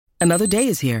Another day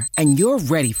is here, and you're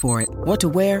ready for it. What to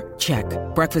wear? Check.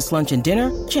 Breakfast, lunch, and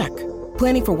dinner? Check.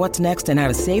 Planning for what's next and how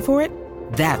to save for it?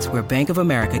 That's where Bank of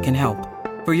America can help.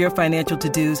 For your financial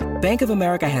to-dos, Bank of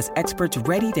America has experts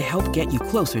ready to help get you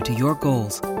closer to your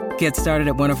goals. Get started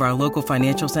at one of our local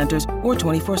financial centers or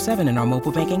 24/7 in our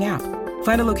mobile banking app.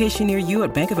 Find a location near you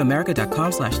at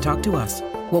bankofamerica.com/talktous.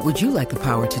 What would you like the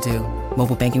power to do?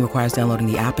 Mobile banking requires downloading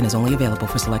the app and is only available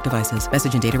for select devices.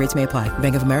 Message and data rates may apply.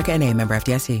 Bank of America N.A., member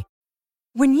FDIC.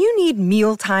 When you need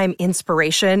mealtime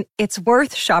inspiration, it's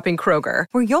worth shopping Kroger,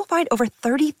 where you'll find over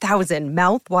 30,000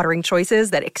 mouth-watering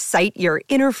choices that excite your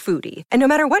inner foodie. And no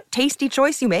matter what tasty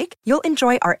choice you make, you'll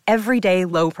enjoy our everyday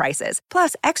low prices,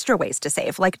 plus extra ways to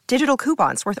save, like digital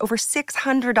coupons worth over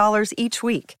 $600 each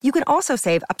week. You can also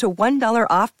save up to $1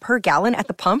 off per gallon at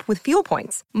the pump with fuel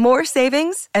points. More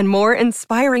savings and more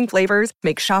inspiring flavors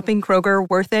make shopping Kroger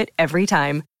worth it every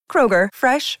time. Kroger,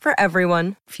 fresh for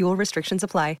everyone. Fuel restrictions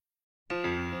apply.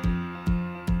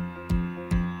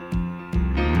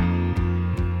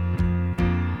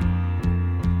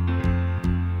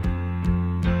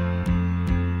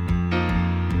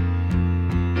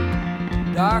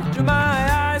 Doctor,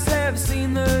 my eyes have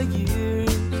seen the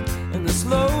years and the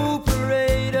slow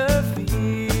parade of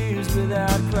fears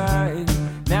without crying.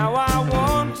 Now I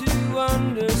want to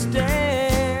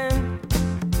understand.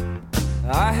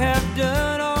 I have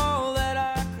done all that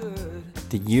I could.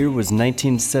 The year was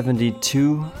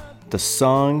 1972. The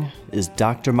song is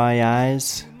Doctor My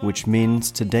Eyes, which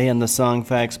means today on the Song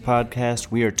Facts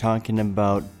podcast, we are talking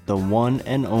about the one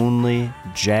and only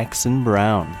Jackson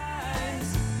Browne.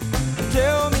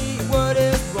 Tell me what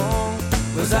is wrong.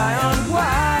 Was I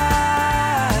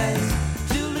unwise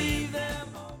to leave them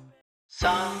all?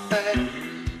 Song facts.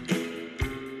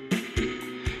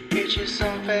 Get your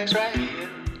song facts right here.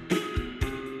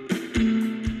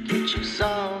 Get your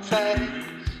song facts.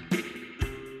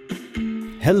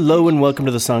 Hello and welcome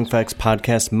to the Song Facts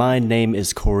podcast. My name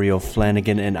is Corey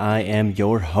O'Flanagan and I am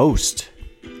your host.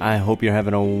 I hope you're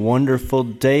having a wonderful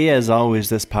day. As always,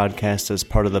 this podcast is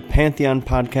part of the Pantheon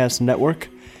Podcast Network.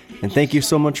 And thank you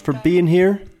so much for being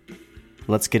here.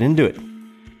 Let's get into it.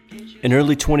 In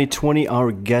early 2020,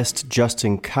 our guest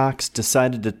Justin Cox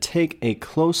decided to take a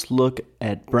close look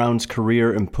at Browne's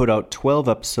career and put out 12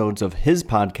 episodes of his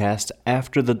podcast,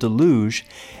 After the Deluge,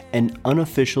 an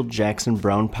unofficial Jackson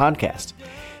Browne podcast.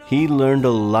 He learned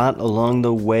a lot along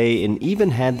the way and even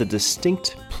had the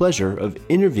distinct pleasure of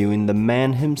interviewing the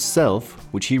man himself,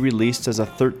 which he released as a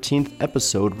 13th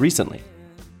episode recently.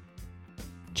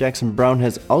 Jackson Browne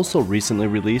has also recently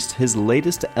released his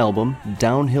latest album,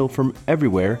 Downhill from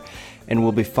Everywhere, and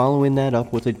will be following that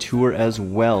up with a tour as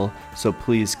well, so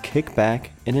please kick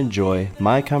back and enjoy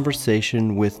my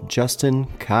conversation with Justin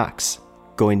Cox,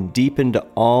 going deep into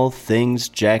all things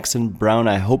Jackson Browne.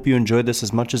 I hope you enjoyed this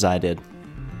as much as I did.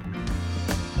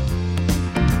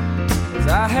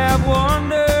 I have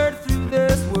wandered through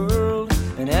this world,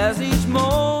 and as each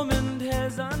moment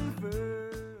has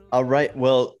unfurled. All right,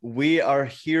 well, we are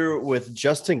here with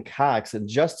Justin Cox, and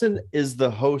Justin is the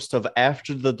host of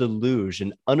After the Deluge,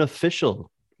 an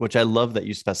unofficial, which I love that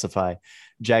you specify,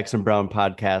 Jackson Browne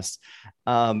podcast,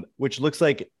 which looks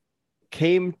like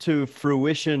came to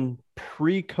fruition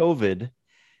pre-COVID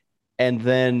and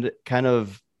then kind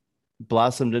of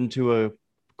blossomed into a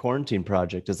quarantine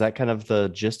project. Is that kind of the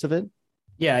gist of it?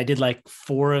 Yeah, I did like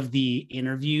 4 of the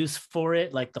interviews for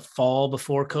it, like the fall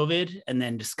before COVID. And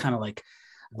then just kind of like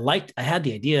I had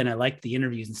the idea and I liked the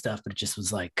interviews and stuff, but it just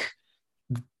was like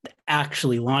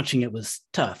actually launching it was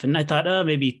tough. And I thought,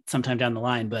 maybe sometime down the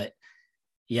line, but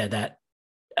yeah, that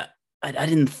I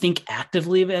didn't think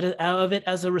actively of it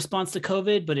as a response to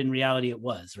COVID, but in reality it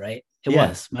was, right? It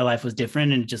was. My life was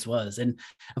different and it just was. And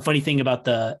a funny thing about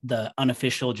the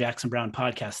unofficial Jackson Browne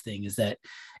podcast thing is that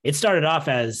it started off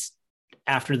as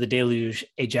After the Deluge,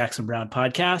 a Jackson Browne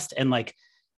podcast, and like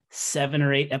 7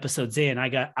 or 8 episodes in,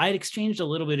 I had exchanged a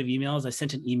little bit of emails. I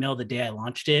sent an email the day I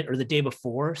launched it or the day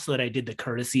before, so that I did the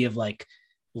courtesy of like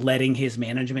letting his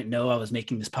management know I was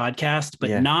making this podcast, but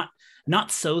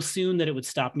not so soon that it would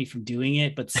stop me from doing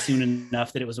it, but soon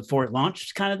enough that it was before it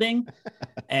launched kind of thing.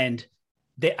 And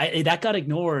that got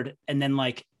ignored. And then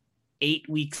like 8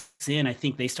 weeks in, I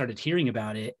think they started hearing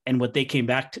about it, and what they came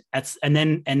back to, and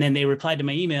then they replied to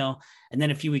my email. And then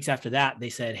a few weeks after that, they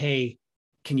said, "Hey,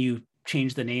 can you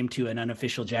change the name to an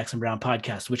unofficial Jackson Browne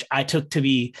podcast?" Which I took to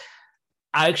be,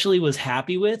 I actually was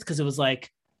happy with, because it was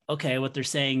like, okay, what they're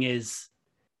saying is,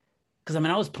 because I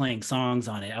mean, I was playing songs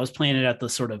on it. I was playing it at the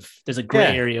sort of, there's a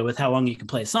gray area with how long you can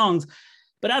play songs,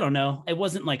 but I don't know. It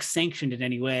wasn't like sanctioned in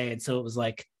any way. And so it was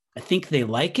like, I think they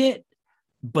like it,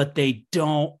 but they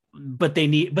don't but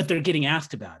they're getting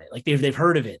asked about it. Like they've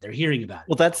heard of it. They're hearing about it.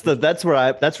 Well,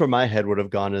 that's where my head would have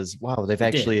gone is, wow,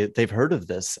 they've heard of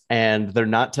this and they're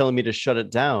not telling me to shut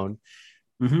it down.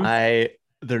 Mm-hmm.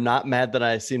 They're not mad that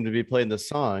I seem to be playing the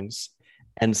songs.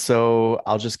 And so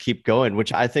I'll just keep going,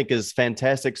 which I think is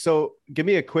fantastic. So give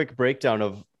me a quick breakdown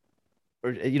of,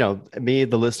 or, me,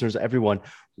 the listeners, everyone,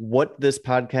 what this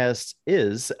podcast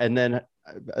is, and then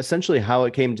essentially how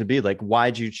it came to be. Like,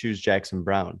 why'd you choose Jackson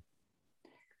Browne?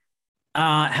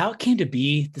 How it came to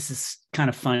be, this is kind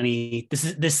of funny.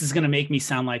 This is going to make me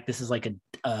sound like this is like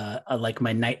a like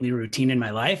my nightly routine in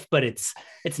my life, but it's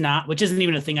not, which isn't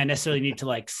even a thing I necessarily need to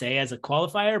like say as a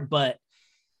qualifier. But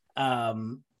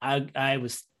I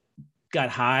got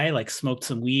high, like smoked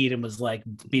some weed and was like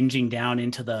binging down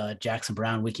into the Jackson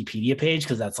Browne Wikipedia page,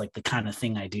 because that's like the kind of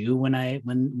thing I do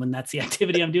when that's the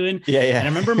activity I'm doing. Yeah.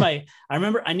 And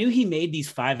I knew he made these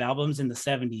 5 albums in the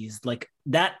 70s like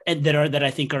that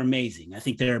I think are amazing. I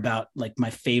think they're about like my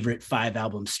favorite 5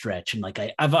 album stretch, and like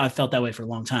I've felt that way for a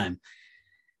long time.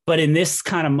 But in this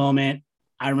kind of moment,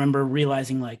 I remember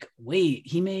realizing like, wait,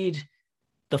 he made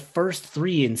the first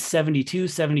 3 in 72,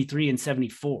 73, and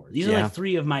 74. These are like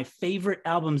 3 of my favorite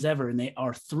albums ever. And they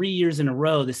are 3 years in a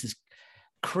row. This is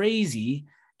crazy.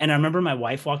 And I remember my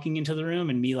wife walking into the room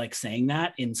and me like saying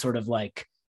that in sort of like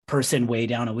person way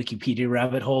down a Wikipedia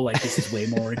rabbit hole. Like, this is way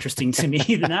more interesting to me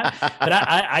than that. But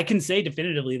I can say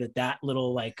definitively that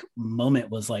little like moment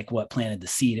was like what planted the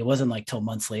seed. It wasn't like till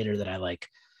months later that I like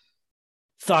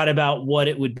thought about what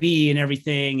it would be and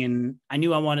everything. And I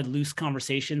knew I wanted loose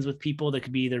conversations with people that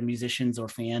could be either musicians or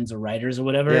fans or writers or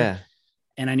whatever. Yeah.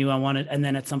 And I knew I wanted, and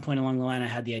then at some point along the line, I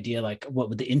had the idea, like, what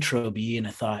would the intro be? And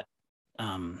I thought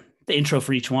the intro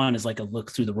for each one is like a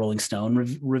look through the Rolling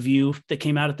Stone review that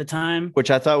came out at the time.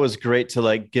 Which I thought was great to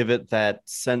like give it that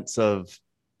sense of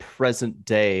present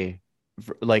day,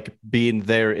 like being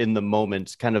there in the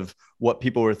moment, kind of what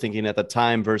people were thinking at the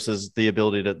time versus the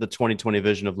ability to the 2020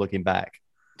 vision of looking back.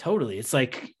 Totally. It's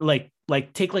like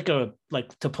take like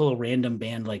to pull a random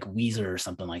band like Weezer or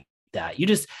something like that.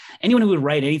 Anyone who would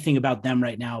write anything about them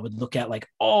right now would look at like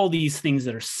all these things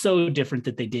that are so different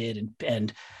that they did,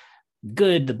 and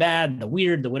good, the bad, the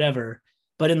weird, the whatever.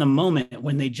 But in the moment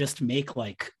when they just make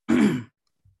like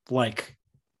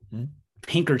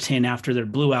Pinkerton after their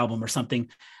Blue album or something,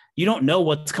 you don't know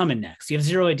what's coming next. You have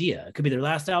zero idea. It could be their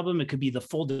last album. It could be the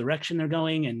full direction they're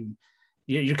going. And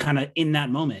you're kind of in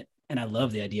that moment. And I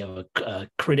love the idea of a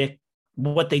critic,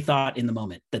 what they thought in the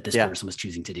moment that this person was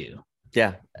choosing to do.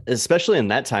 Yeah. Especially in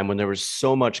that time when there was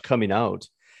so much coming out.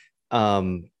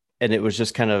 And it was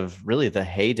just kind of really the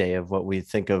heyday of what we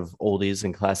think of oldies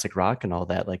and classic rock and all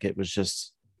that. Like it was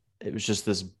just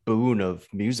this boon of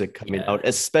music coming out,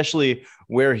 especially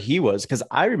where he was. Cause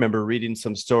I remember reading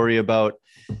some story about,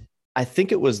 I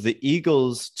think it was the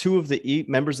Eagles, 2 of the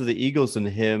members of the Eagles and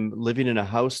him living in a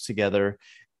house together.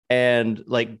 And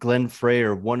like Glenn Frey,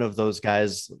 one of those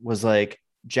guys, was like,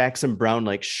 Jackson Browne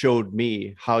like showed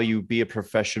me how you be a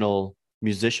professional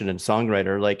musician and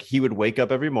songwriter. Like he would wake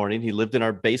up every morning. He lived in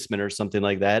our basement or something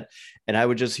like that. And I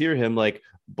would just hear him like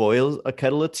boil a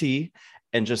kettle of tea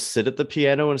and just sit at the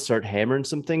piano and start hammering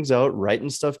some things out, writing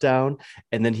stuff down.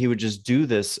 And then he would just do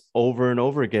this over and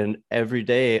over again every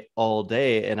day, all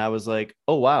day. And I was like,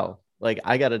 oh, wow. Like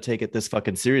I got to take it this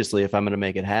fucking seriously if I'm going to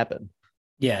make it happen.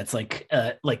 Yeah, it's like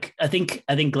I think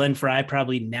Glenn Frey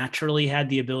probably naturally had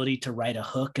the ability to write a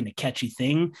hook and a catchy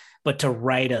thing, but to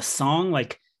write a song,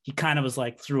 like he kind of was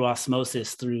like through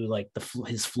osmosis through like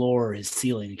his floor or his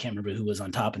ceiling. I can't remember who was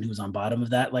on top and who was on bottom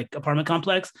of that like apartment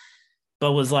complex,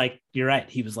 but was like, you're right,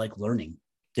 he was like learning.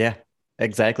 Yeah,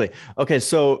 exactly. Okay,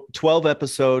 so 12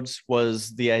 episodes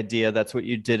was the idea. That's what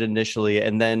you did initially,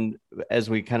 and then as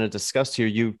we kind of discussed here,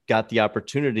 you got the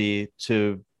opportunity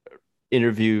to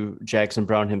interview Jackson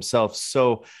Browne himself.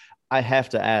 So I have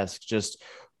to ask, just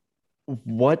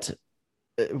what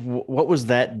was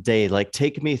that day like?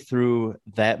 Take me through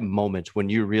that moment when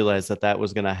you realized that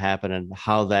was going to happen and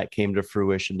how that came to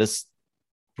fruition. This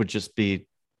would just be,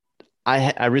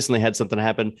 I recently had something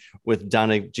happen with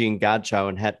Donna Jean Godchow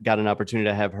and got an opportunity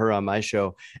to have her on my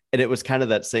show. And it was kind of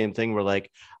that same thing where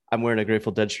like, I'm wearing a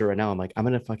Grateful Dead shirt right now. I'm like, I'm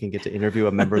going to fucking get to interview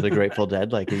a member of the Grateful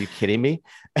Dead. Like, are you kidding me?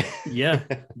 Yeah.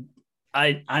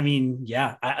 I mean,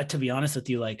 yeah, to be honest with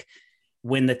you, like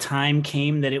when the time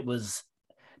came that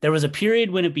there was a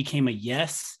period when it became a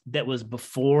yes that was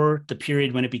before the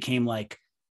period when it became like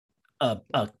a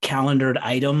calendared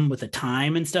item with a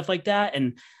time and stuff like that.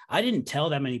 And I didn't tell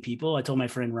that many people. I told my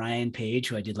friend Ryan Page,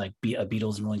 who I did like a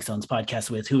Beatles and Rolling Stones podcast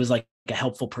with, who was like a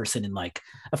helpful person and like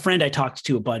a friend I talked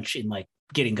to a bunch in like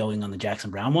getting going on the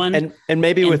Jackson Browne one. And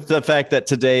maybe with the fact that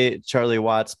today Charlie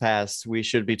Watts passed, we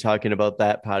should be talking about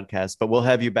that podcast, but we'll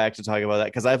have you back to talk about that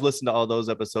because I've listened to all those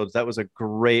episodes. That was a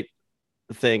great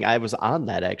thing. I was on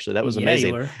that actually. That was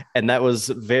amazing. And that was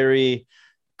very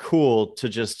cool to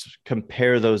just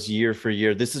compare those year for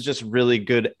year. This is just really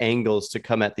good angles to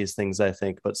come at these things, I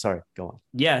think. But sorry, go on.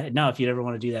 Yeah, no, if you'd ever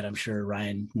want to do that, I'm sure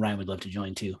Ryan would love to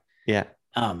join too. Yeah.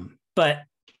 But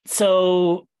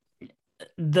so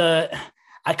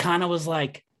I kind of was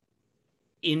like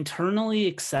internally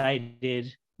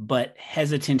excited, but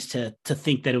hesitant to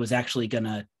think that it was actually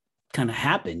gonna kind of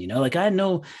happen, you know, like I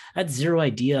had zero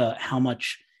idea how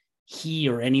much he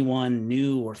or anyone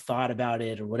knew or thought about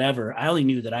it or whatever. I only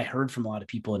knew that I heard from a lot of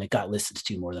people and it got listened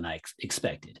to more than I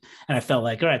expected. And I felt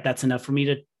like, all right, that's enough for me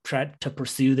to try to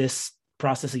pursue this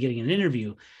process of getting an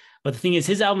interview. But the thing is,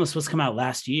 his album was supposed to come out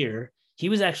last year. He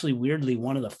was actually weirdly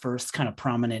one of the first kind of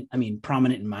prominent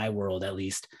in my world, at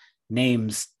least,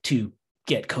 names to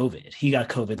get COVID. He got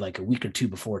COVID like a week or two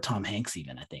before Tom Hanks,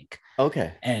 even, I think.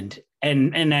 Okay. And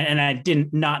I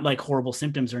didn't, not like horrible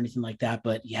symptoms or anything like that,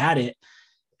 but he had it.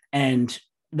 And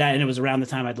it was around the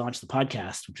time I'd launched the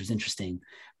podcast, which was interesting.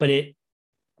 But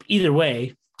either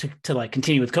way, to like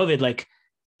continue with COVID, like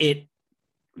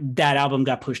that album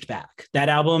got pushed back. That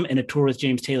album and a tour with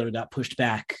James Taylor got pushed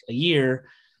back a year.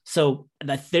 So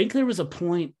I think there was a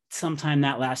point sometime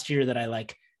that last year that I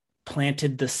like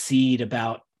planted the seed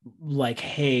about like,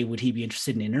 hey, would he be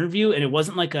interested in an interview? And it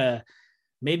wasn't like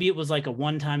maybe it was like a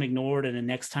one time ignored and the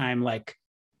next time like,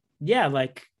 yeah,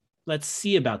 like, let's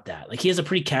see about that. Like he has a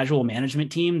pretty casual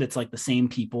management team that's like the same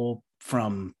people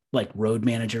from like road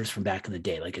managers from back in the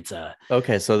day. Like it's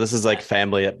okay. So this is like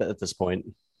family at this point.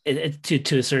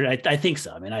 To a certain, I think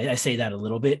so. I mean, I say that a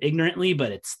little bit ignorantly,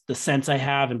 but it's the sense I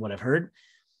have and what I've heard.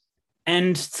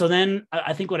 And so then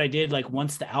I think what I did, like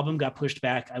once the album got pushed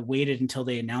back, I waited until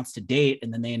they announced a date,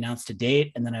 and then they announced a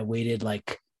date. And then I waited,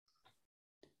 like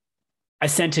I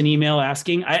sent an email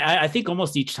asking, I think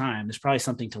almost each time there's probably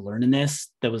something to learn in this.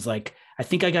 That was like, I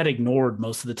think I got ignored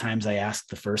most of the times I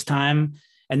asked the first time.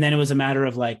 And then it was a matter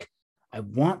of like, I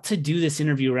want to do this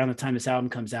interview around the time this album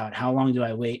comes out. How long do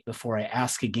I wait before I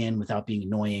ask again without being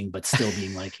annoying, but still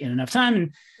being like in enough time?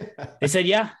 And they said,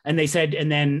 yeah. And they said,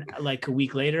 and then like a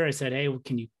week later, I said, hey,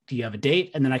 do you have a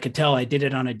date? And then I could tell I did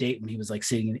it on a date when he was like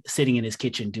sitting in his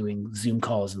kitchen doing Zoom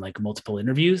calls and like multiple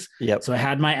interviews. Yep. So I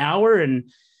had my hour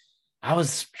and I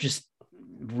was just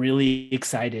really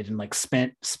excited and like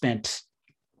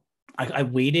I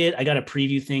waited. I got a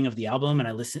preview thing of the album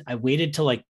and I waited till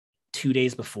like 2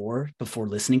 days before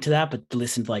listening to that, but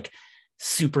listened like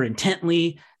super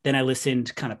intently. Then I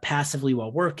listened kind of passively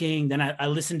while working. Then I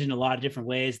listened in a lot of different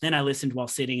ways. Then I listened while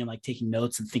sitting and like taking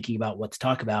notes and thinking about what to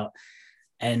talk about.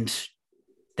 And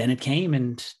then it came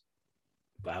and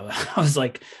I was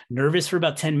like nervous for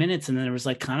about 10 minutes. And then there was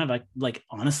like kind of like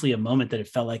honestly a moment that it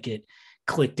felt like it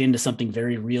clicked into something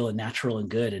very real and natural and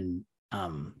good. And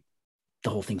the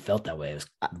whole thing felt that way. It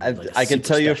was I can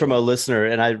tell you from a listener,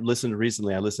 and I listened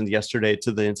recently, I listened yesterday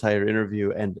to the entire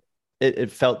interview, and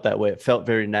it felt that way. It felt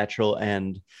very natural.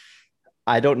 And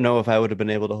I don't know if I would have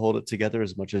been able to hold it together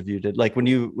as much as you did. Like when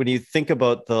you think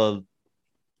about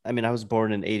I was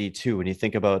born in 82. When you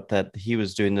think about that, he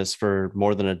was doing this for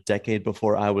more than a decade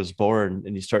before I was born.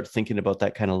 And you start thinking about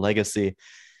that kind of legacy.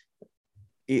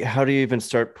 How do you even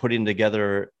start putting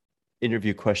together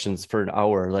interview questions for an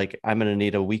hour? Like, I'm going to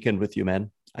need a weekend with you, man.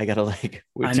 I got to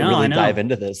really dive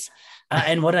into this.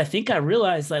 And what I think I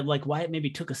realized, like why it maybe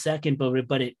took a second,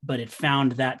 but it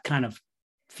found that kind of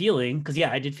feeling. Cause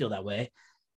yeah, I did feel that way,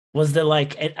 was that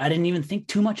like, I didn't even think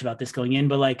too much about this going in,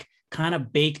 but like kind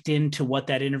of baked into what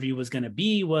that interview was going to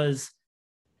be was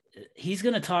he's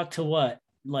going to talk to what,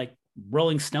 like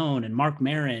Rolling Stone and Mark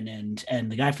Maron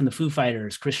and the guy from the Foo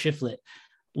Fighters, Chris Shiflett.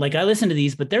 Like I listen to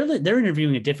these, but they're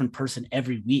interviewing a different person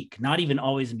every week, not even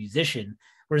always a musician.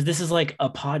 Whereas this is like a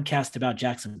podcast about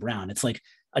Jackson Browne. It's like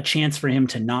a chance for him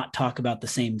to not talk about the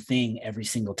same thing every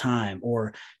single time,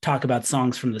 or talk about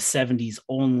songs from the 70s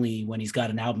only when he's got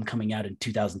an album coming out in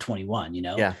 2021, you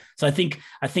know? Yeah. So I think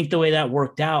the way that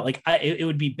worked out, like it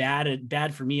would be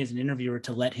bad for me as an interviewer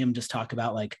to let him just talk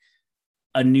about like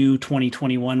a new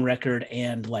 2021 record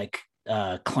and like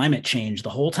climate change the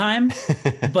whole time,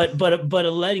 but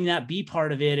letting that be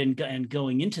part of it and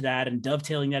going into that and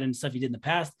dovetailing that into stuff he did in the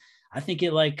past. I think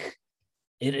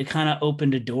it kind of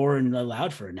opened a door and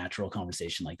allowed for a natural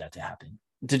conversation like that to happen.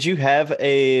 Did you have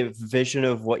a vision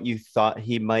of what you thought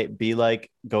he might be like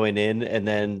going in and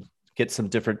then get some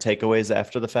different takeaways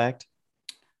after the fact?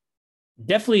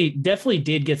 Definitely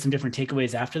did get some different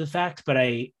takeaways after the fact, but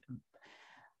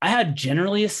I had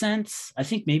generally a sense. I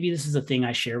think maybe this is a thing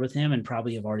I share with him, and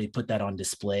probably have already put that on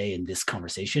display in this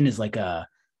conversation, is like a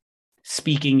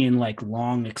speaking in like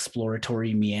long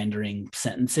exploratory meandering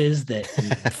sentences that you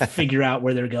figure out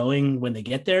where they're going when they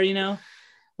get there,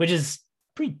 which is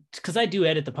pretty, because I do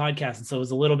edit the podcast. And so it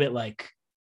was a little bit like,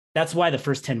 that's why the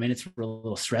first 10 minutes were a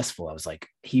little stressful. I was like,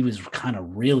 he was kind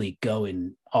of really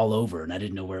going all over and I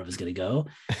didn't know where it was going to go.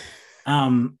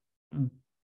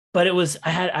 But it was,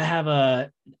 I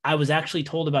was actually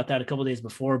told about that a couple of days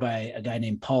before by a guy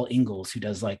named Paul Ingalls, who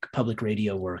does like public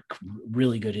radio work,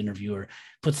 really good interviewer,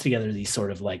 puts together these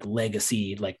sort of like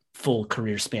legacy, like full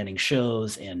career spanning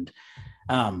shows. And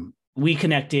we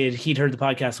connected, he'd heard the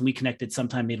podcast and we connected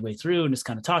sometime midway through and just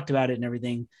kind of talked about it and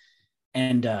everything.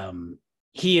 And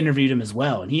he interviewed him as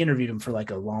well. And he interviewed him for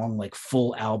like a long, like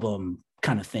full album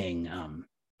kind of thing.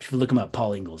 If you look him up,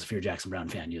 Paul Ingalls, if you're a Jackson Browne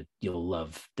fan, you'll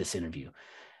love this interview.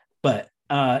 But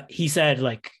he said,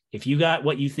 like, if you got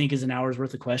what you think is an hour's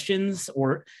worth of questions,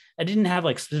 or I didn't have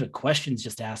like specific questions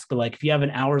just asked, but like if you have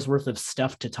an hour's worth of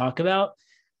stuff to talk about,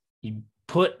 you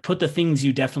put the things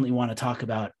you definitely want to talk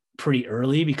about pretty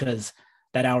early, because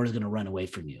that hour is going to run away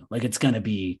from you. Like it's going to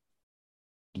be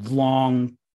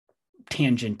long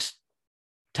tangent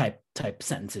type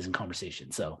sentences and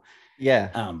conversations. So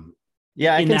yeah,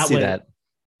 I can see that.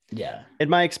 Yeah. In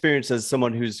my experience as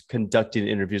someone who's conducting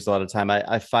interviews a lot of time,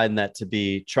 I find that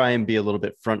to try and be a little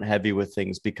bit front heavy with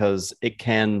things, because it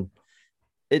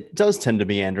does tend to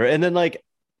meander. And then like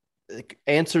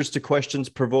answers to questions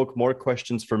provoke more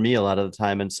questions for me a lot of the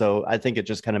time. And so I think it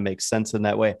just kind of makes sense in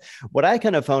that way. What I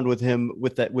kind of found with him,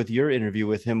 with your interview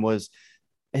with him, was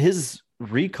his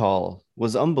recall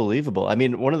was unbelievable. I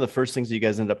mean, one of the first things that you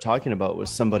guys ended up talking about was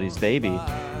Somebody's Baby.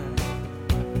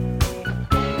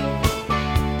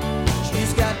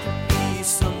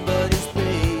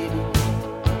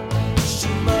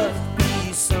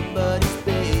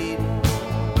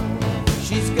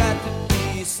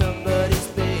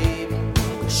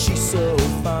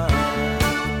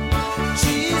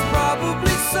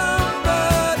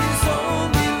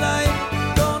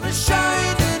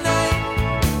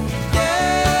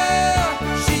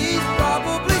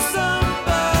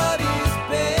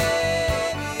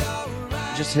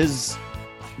 His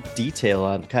detail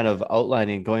on kind of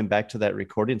outlining, going back to that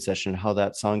recording session, how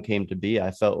that song came to be,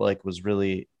 I felt like was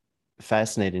really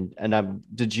fascinating. And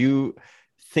did you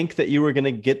think that you were going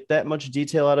to get that much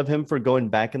detail out of him for going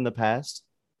back in the past?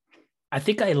 I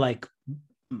think I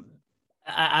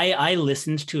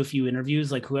listened to a few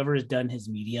interviews, like whoever has done his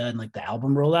media and like the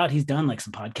album rollout, he's done like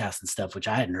some podcasts and stuff, which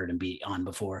I hadn't heard him be on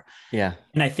before. Yeah.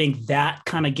 And I think that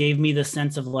kind of gave me the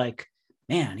sense of like,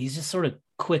 man, he's just sort of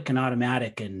quick and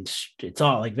automatic, and it's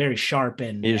all like very sharp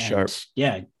and sharp.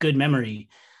 Yeah, good memory.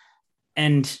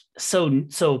 And so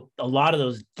a lot of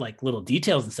those like little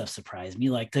details and stuff surprised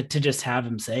me, like to just have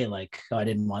him say like, oh, I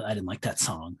didn't like that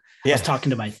song. Yeah. I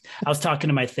was talking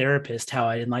to my therapist how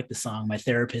I didn't like the song. My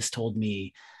therapist told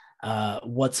me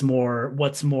what's more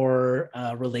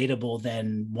relatable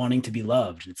than wanting to be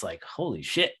loved. And it's like, holy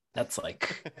shit. That's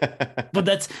like,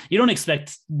 but you don't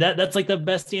expect that. That's like the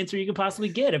best answer you could possibly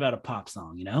get about a pop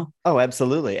song, Oh,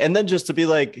 absolutely. And then just to be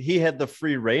like, he had the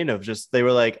free reign of they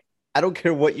were like, I don't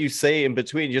care what you say in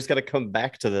between. You just got to come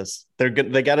back to this. They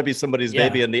got to be somebody's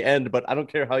baby in the end, but I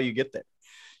don't care how you get there.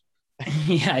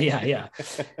 Yeah.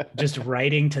 Just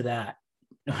writing to that.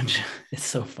 It's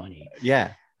so funny.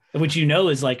 Yeah. Which,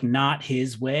 is like not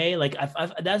his way. Like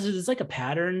it's like a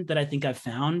pattern that I think I've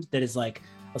found that is like,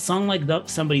 a song like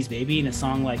Somebody's Baby and a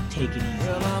song like Take It Easy.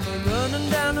 Well, I'm running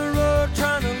down the road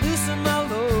trying to loosen my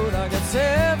load. I got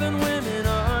 7 women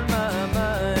on my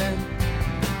mind.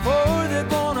 4 they're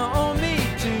gonna own me,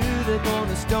 2 they're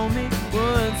gonna stone me.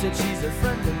 1 said she's a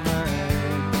friend of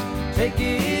mine. Take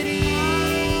it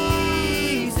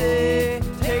easy,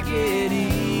 take it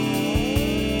easy.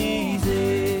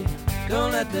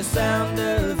 Don't let the sound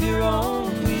of your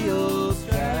own wheels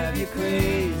drive you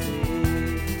crazy.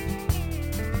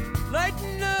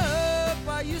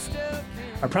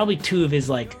 Are probably 2 of his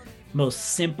like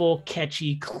most simple,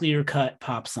 catchy, clear-cut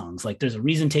pop songs. Like there's a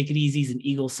reason Take It Easy is an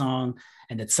Eagles song,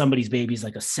 and that Somebody's Baby is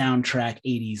like a soundtrack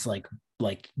 80s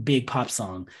like big pop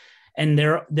song. And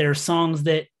they're songs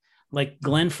that like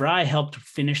Glenn Frey helped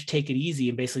finish Take It Easy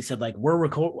and basically said like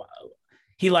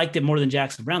he liked it more than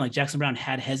Jackson Browne. Like Jackson Browne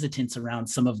had hesitance around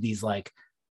some of these like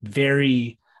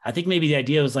very, I think maybe the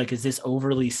idea was like, is this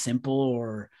overly simple,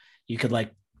 or you could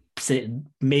like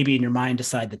maybe in your mind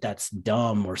decide that that's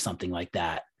dumb or something like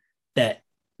that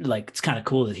like it's kind of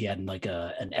cool that he had like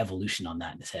an evolution on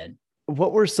that in his head.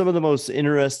 What were some of the most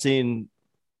interesting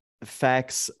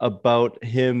facts about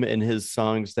him and his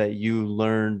songs that you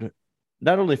learned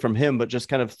not only from him, but just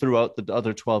kind of throughout the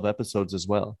other 12 episodes as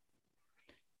well?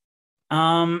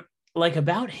 Like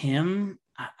about him,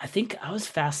 I think I was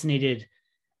fascinated.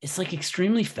 It's like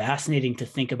extremely fascinating to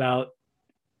think about.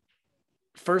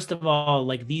 First of all,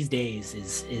 like these days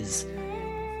is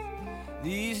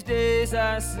These days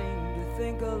I seem to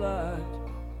think a lot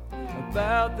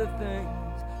about the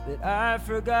things that I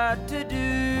forgot to do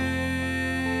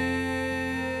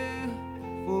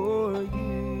for you,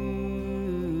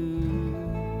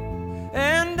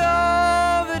 and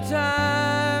all the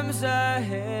times I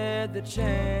had the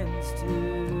chance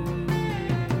to.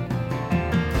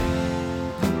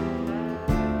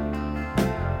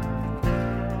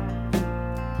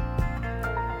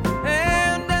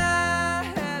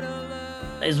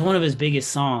 is one of his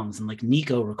biggest songs, and like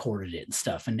Nico recorded it and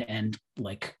stuff, and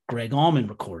like Greg Allman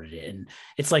recorded it, and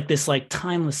it's like this like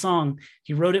timeless song.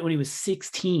 He wrote it when he was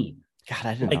 16. God,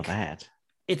 I didn't know that.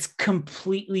 It's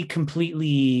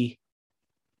completely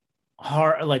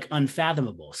hard, like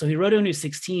unfathomable. So he wrote it when he was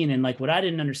 16, and like what I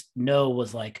didn't know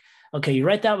was like, okay, you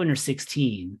write that when you're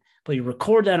 16, but you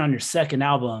record that on your second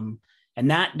album,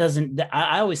 and that doesn't.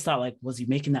 I always thought like, was he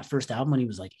making that first album when he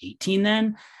was like 18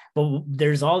 then? But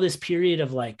there's all this period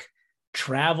of like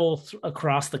travel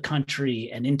across the country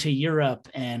and into Europe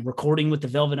and recording with the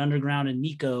Velvet Underground and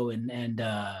Nico and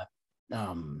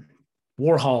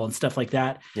Warhol and stuff like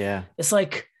that. Yeah. It's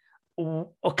like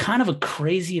a kind of a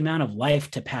crazy amount of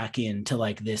life to pack into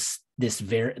like this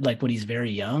very, like when he's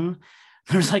very young.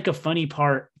 There's like a funny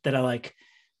part that I like,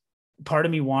 part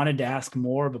of me wanted to ask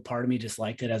more, but part of me just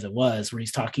liked it as it was, where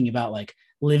he's talking about like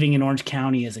living in Orange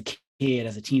County as a kid,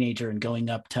 as a teenager, and going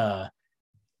up to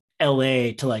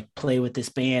LA to like play with this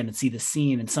band and see the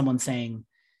scene, and someone saying,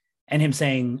 and him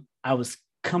saying, I was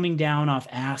coming down off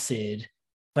acid,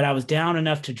 but I was down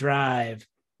enough to drive,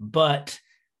 but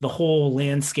the whole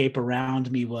landscape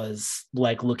around me was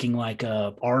like looking like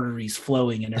arteries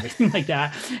flowing and everything like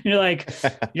that. You're like,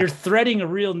 you're threading a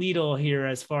real needle here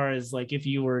as far as like if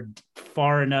you were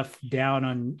far enough down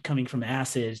on coming from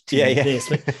acid to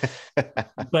this,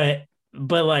 but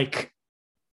like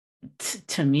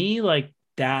to me, like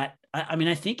that, I mean,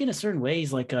 I think in a certain way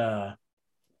he's like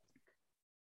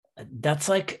that's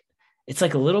like, it's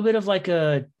like a little bit of like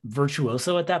a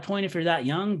virtuoso at that point if you're that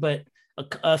young, but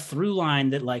a through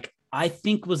line that like I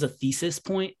think was a thesis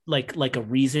point, like a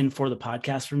reason for the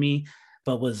podcast for me,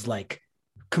 but was like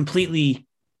completely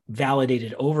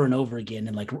validated over and over again,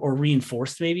 and like, or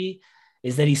reinforced maybe,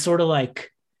 is that he's sort of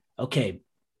like, okay,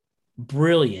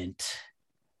 brilliant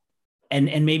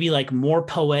and maybe like more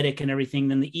poetic and everything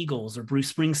than the Eagles or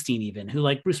Bruce Springsteen, even, who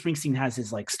like Bruce Springsteen has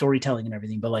his like storytelling and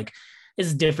everything, but like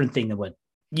it's a different thing than what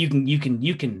you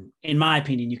can, in my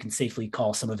opinion, you can safely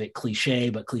call some of it cliche,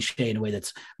 but cliche in a way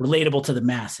that's relatable to the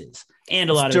masses. And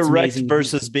a lot of direct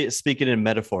versus speaking in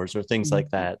metaphors or things like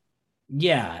that.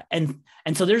 Yeah. And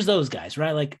so there's those guys,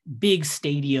 right? Like big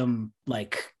stadium,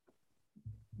 like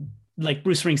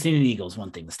Bruce Springsteen and Eagles,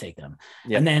 one thing, let's take them.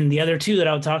 Yep. And then the other two that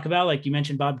I would talk about, like you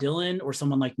mentioned Bob Dylan or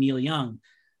someone like Neil Young,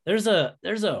 there's a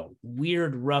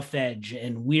weird rough edge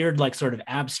and weird, like sort of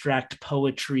abstract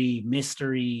poetry,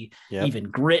 mystery, even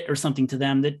grit or something to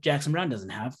them that Jackson Browne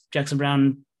doesn't have. Jackson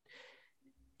Browne,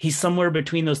 he's somewhere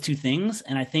between those two things.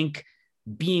 And I think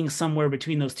being somewhere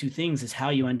between those two things is how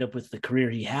you end up with the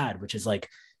career he had, which is like,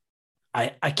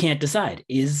 I can't decide.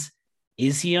 Is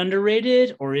he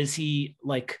underrated, or is he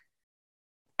like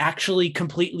actually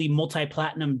completely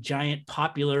multi-platinum, giant,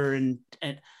 popular, and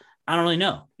I don't really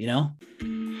know, you know?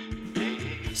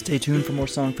 Stay tuned for more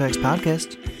Song Facts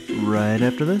podcast right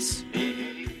after this.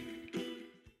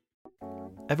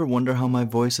 Ever wonder how my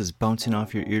voice is bouncing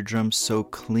off your eardrums so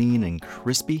clean and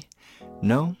crispy?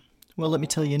 No? Well, let me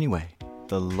tell you anyway.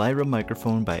 The Lyra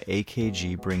microphone by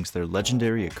AKG brings their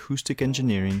legendary acoustic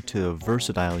engineering to a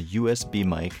versatile USB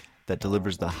mic that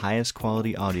delivers the highest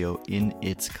quality audio in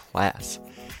its class.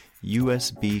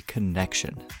 USB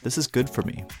connection. This is good for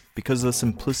me because of the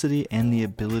simplicity and the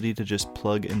ability to just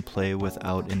plug and play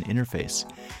without an interface.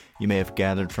 You may have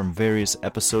gathered from various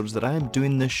episodes that I am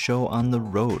doing this show on the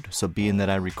road, so being that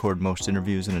I record most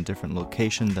interviews in a different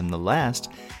location than the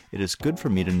last, it is good for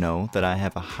me to know that I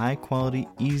have a high quality,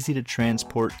 easy to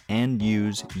transport and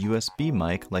use USB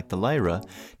mic like the Lyra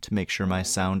to make sure my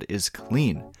sound is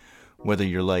clean. Whether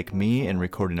you're like me and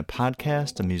recording a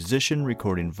podcast, a musician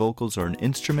recording vocals or an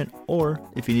instrument, or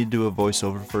if you need to do a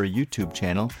voiceover for a YouTube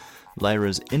channel,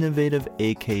 Lyra's innovative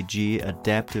AKG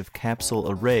adaptive capsule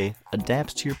array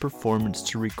adapts to your performance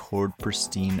to record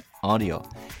pristine audio.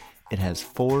 It has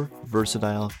 4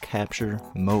 versatile capture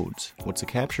modes. What's a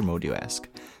capture mode, you ask?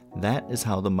 That is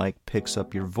how the mic picks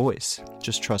up your voice.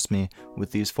 Just trust me,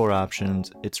 with these 4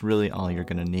 options, it's really all you're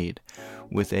going to need.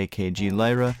 With AKG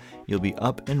Lyra, you'll be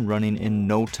up and running in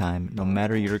no time, no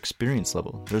matter your experience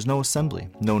level. There's no assembly,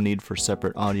 no need for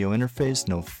separate audio interface,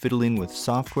 no fiddling with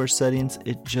software settings,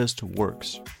 it just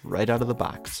works right out of the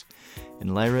box.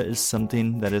 And Lyra is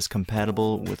something that is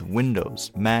compatible with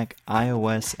Windows, Mac,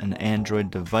 iOS, and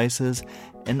Android devices,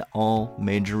 and all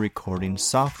major recording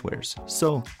softwares.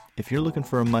 So, if you're looking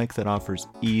for a mic that offers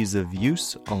ease of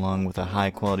use along with a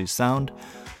high quality sound,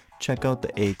 check out the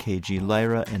AKG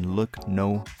Lyra and look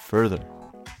no further.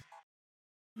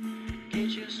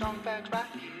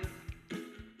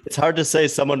 It's hard to say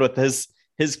someone with his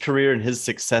career and his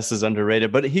success is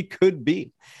underrated, but he could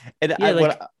be. And Yeah,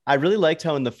 what I really liked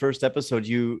how in the first episode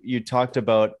you talked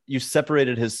about, you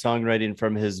separated his songwriting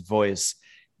from his voice,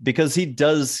 because he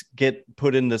does get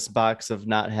put in this box of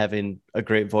not having a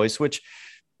great voice, which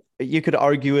you could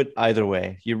argue it either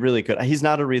way. You really could. He's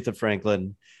not Aretha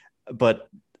Franklin, but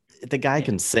the guy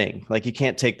can sing. Like, you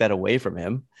can't take that away from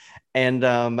him. And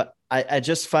I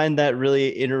just find that really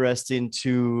interesting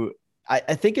to,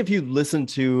 I think if you listen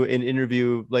to an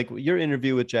interview, like your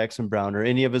interview with Jackson Browne or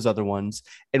any of his other ones,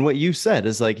 and what you said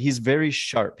is like, he's very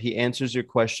sharp. He answers your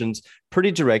questions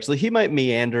pretty directly. He might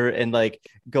meander and like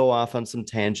go off on some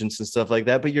tangents and stuff like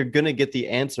that, but you're going to get the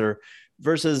answer.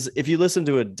 Versus if you listen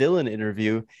to a Dylan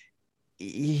interview,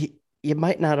 you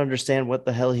might not understand what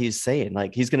the hell he's saying.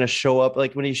 Like, he's going to show up,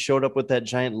 like when he showed up with that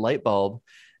giant light bulb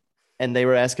and they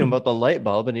were asking about the light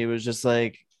bulb and he was just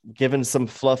like giving some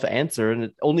fluff answer, and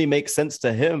it only makes sense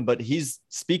to him, but he's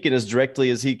speaking as directly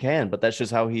as he can, but that's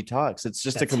just how he talks. It's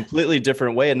just a completely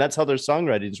different way. And that's how their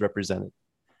songwriting is represented.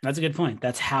 That's a good point.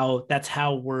 That's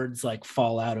how words like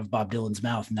fall out of Bob Dylan's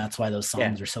mouth. And that's why those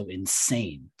songs are so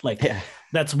insane. Like,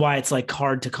 that's why it's like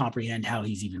hard to comprehend how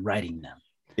he's even writing them.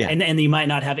 Yeah. And you might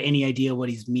not have any idea what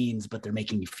he means, but they're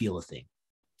making you feel a thing.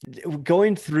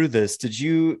 Going through this,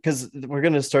 because we're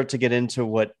going to start to get into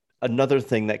what another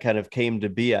thing that kind of came to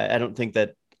be. I don't think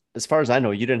that, as far as I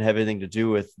know, you didn't have anything to do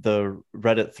with the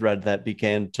Reddit thread that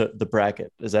began to the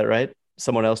bracket. Is that right?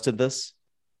 Someone else did this?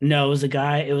 No,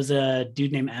 it was a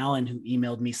dude named Alan who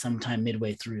emailed me sometime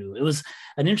midway through. It was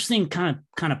an interesting kind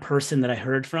of person that I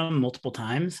heard from multiple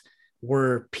times,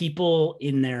 were people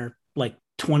in their like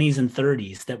 20s and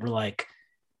 30s that were like,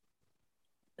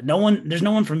 there's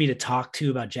no one for me to talk to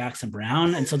about Jackson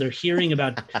Browne. And so they're hearing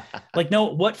about like, no,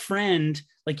 what friend,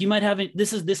 like you might have,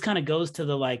 this kind of goes to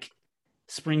the like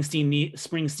Springsteen,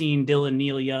 Dylan,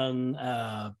 Neil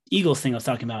Young, Eagles thing I was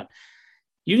talking about.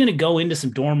 You're going to go into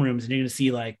some dorm rooms and you're going to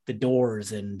see like the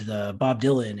Doors and the Bob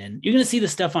Dylan, and you're going to see the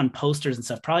stuff on posters and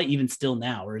stuff, probably even still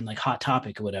now, or in like Hot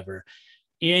Topic or whatever.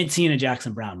 You ain't seeing a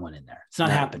Jackson Browne one in there. It's not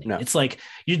happening. No. It's like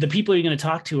the people you're going to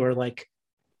talk to are like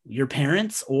your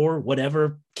parents or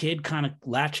whatever kid kind of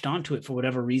latched onto it for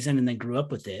whatever reason and then grew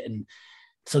up with it. And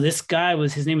so this guy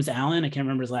his name was Alan. I can't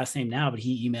remember his last name now, but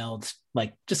he emailed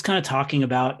like just kind of talking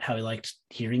about how he liked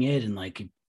hearing it. And like, it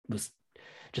was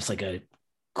just like a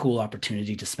cool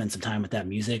opportunity to spend some time with that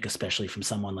music, especially from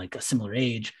someone like a similar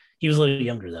age. He was a little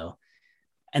younger though.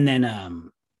 And then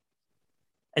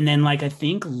like, I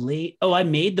think I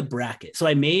made the bracket. So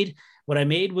what I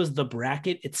made was the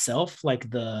bracket itself, like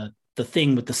the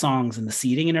thing with the songs and the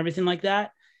seating and everything like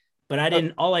that.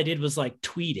 But all I did was like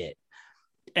tweet it.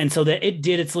 And so that it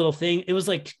did its little thing. It was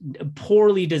like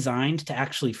poorly designed to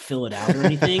actually fill it out or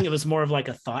anything. It was more of like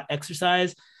a thought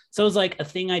exercise. So it was like a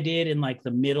thing I did in like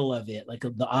the middle of it, like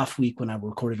the off week when I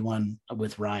recorded one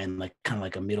with Ryan, like kind of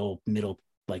like a middle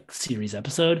like series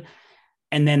episode.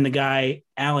 And then the guy,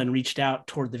 Alan, reached out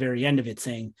toward the very end of it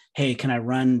saying, hey, can I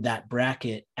run that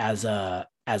bracket as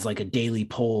like a daily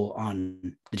poll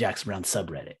on the Jackson Browne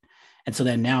subreddit? And so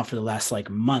then now for the last like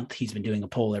month, he's been doing a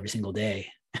poll every single day.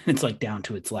 And it's like down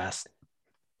to its last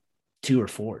two.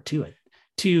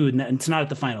 And it's not at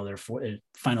the final. They're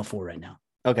final 4 right now.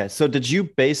 Okay. So did you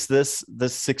base this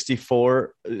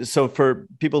 64? So for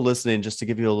people listening, just to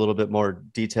give you a little bit more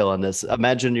detail on this,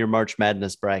 imagine your March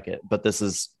Madness bracket, but this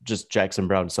is just Jackson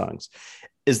Browne songs.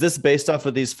 Is this based off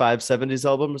of these 570s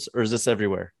albums, or is this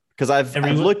everywhere? Because I've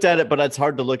looked at it, but it's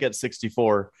hard to look at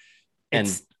 64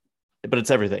 but it's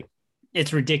everything.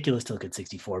 It's ridiculous to look at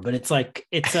 64, but it's like,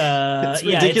 it's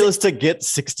ridiculous to get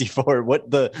 64.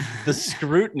 What the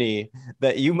scrutiny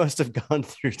that you must have gone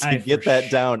through to get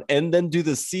that down and then do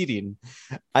the seating.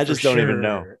 I just don't even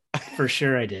know. For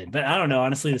sure I did, but I don't know.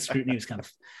 Honestly, the scrutiny is kind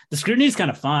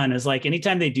of fun. It's like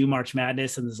anytime they do March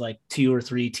Madness and there's like 2 or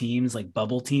 3 teams, like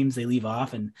bubble teams, they leave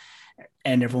off and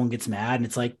everyone gets mad. And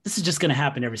it's like, this is just going to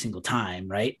happen every single time,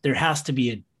 right? There has to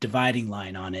be a dividing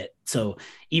line on it. So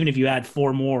even if you add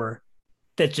 4 more,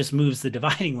 that just moves the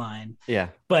dividing line. Yeah.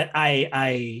 But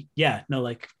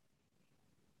like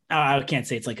I can't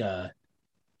say it's like a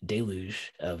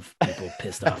deluge of people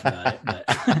pissed off about it, but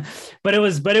but it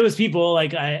was people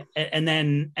like and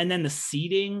then the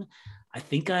seating. I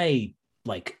think I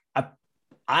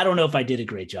don't know if I did a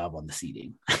great job on the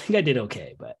seating. I think I did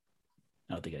okay, but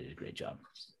I don't think I did a great job.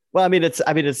 Well, it's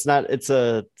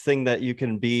a thing that you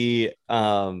can be,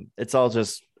 it's all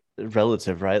just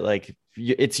relative, right? Like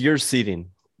it's your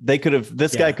seating.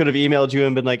 This guy could have emailed you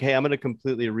and been like, hey, I'm going to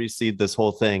completely reseed this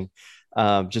whole thing.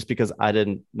 Just because I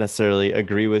didn't necessarily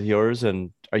agree with yours.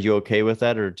 And are you okay with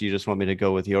that? Or do you just want me to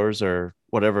go with yours or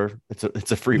whatever?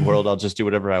 It's a free world. I'll just do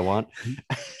whatever I want.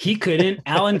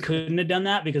 Alan couldn't have done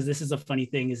that, because this is a funny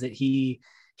thing is that he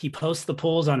posts the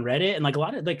polls on Reddit, and like a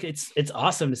lot of like, it's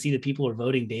awesome to see that people are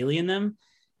voting daily in them.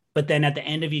 But then at the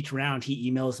end of each round,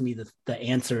 he emails me the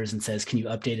answers and says, can you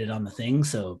update it on the thing?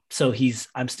 So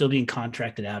I'm still being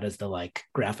contracted out as the like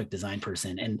graphic design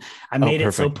person. And I made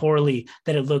it so poorly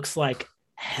that it looks like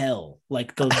hell,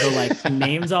 like the like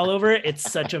names all over it. It's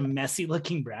such a messy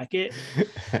looking bracket.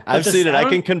 I've seen it. I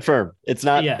can confirm. It's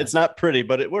not pretty,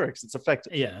 but it works. It's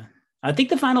effective. Yeah. I think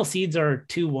the final seeds are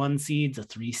 2 1 seeds, a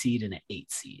 3 seed, and an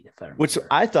 8 seed, if I remember. Which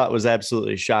I thought was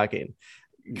absolutely shocking,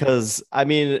 because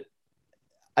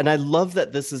and I love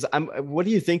that this is, what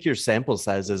do you think your sample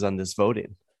size is on this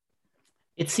voting?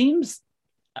 It seems,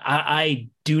 I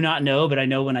do not know, but I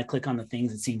know when I click on the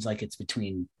things, it seems like it's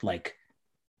between like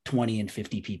 20 and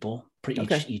 50 people per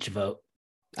each vote.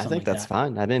 I think that's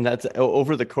fine. I mean, that's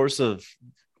over the course of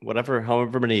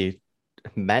however many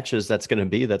matches that's going to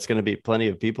be plenty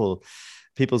of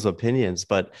people's opinions.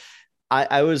 But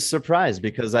I was surprised,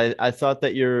 because I thought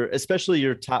that especially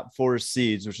your top 4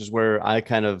 seeds, which is where I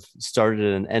kind of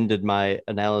started and ended my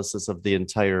analysis of the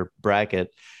entire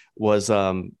bracket, was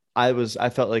I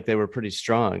felt like they were pretty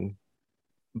strong.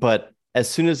 But as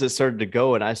soon as it started to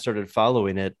go and I started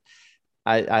following it,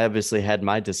 I obviously had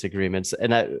my disagreements,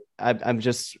 and I'm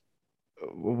just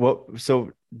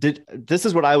this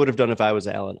is what I would have done if I was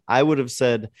Alan. I would have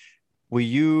said, will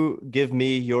you give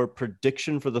me your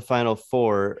prediction for the final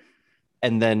 4?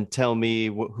 And then tell me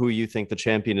who you think the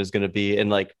champion is going to be,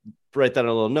 and like write that on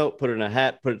a little note, put it in a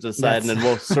hat, put it to the side, and then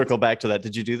we'll circle back to that.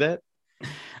 Did you do that?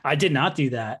 I did not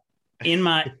do that. In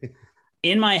my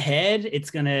head,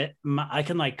 I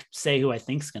can like say who I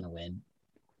think is going to win.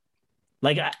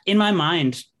 Like in my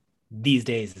mind, These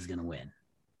Days is going to win.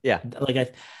 Yeah.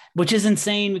 Which is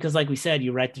insane, because like we said,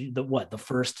 you write the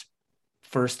first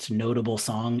notable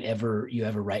song you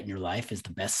ever write in your life is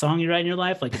the best song you write in your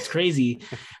life. Like, it's crazy.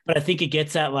 But I think it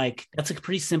gets at like, that's a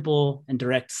pretty simple and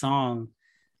direct song.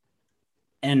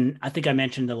 And I think I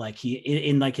mentioned that like he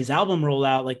in like his album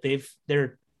rollout, like they've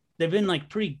been like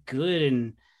pretty good,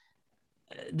 and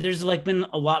there's like been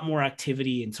a lot more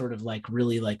activity and sort of like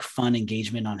really like fun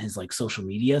engagement on his like social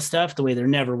media stuff, the way there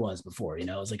never was before. It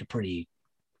was like a pretty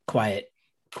quiet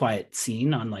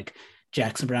scene on like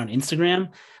Jackson Browne Instagram,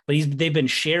 but they've been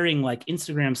sharing like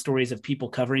Instagram stories of people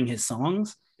covering his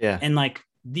songs. Yeah. And like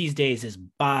These Days is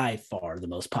by far the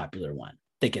most popular one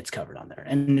that gets covered on there.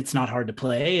 And it's not hard to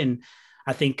play. And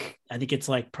I think it's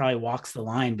like probably walks the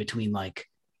line between like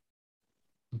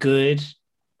good,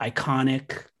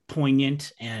 iconic,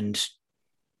 poignant, and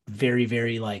very,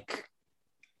 very like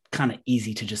kind of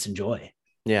easy to just enjoy.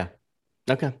 Yeah.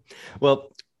 Okay.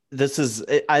 Well,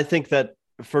 I think that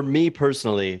for me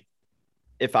personally,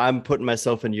 if I'm putting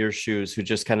myself in your shoes, who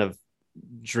just kind of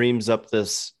dreams up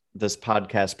this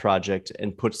podcast project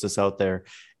and puts this out there,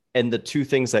 and the 2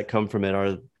 things that come from it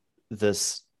are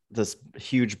this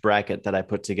huge bracket that I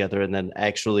put together, and then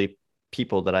actually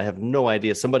people that I have no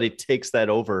idea, somebody takes that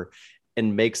over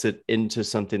and makes it into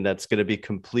something that's going to be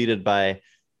completed by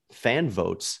fan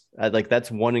votes. Like,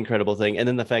 that's one incredible thing. And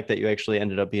then the fact that you actually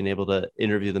ended up being able to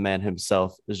interview the man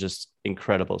himself is just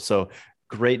incredible. So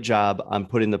great job on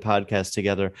putting the podcast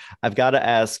together. I've got to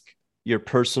ask your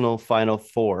personal final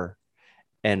 4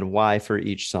 and why for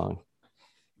each song.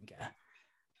 Okay.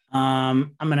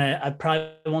 I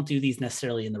probably won't do these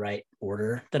necessarily in the right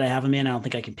order that I have them in. I don't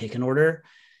think I can pick an order,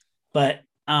 but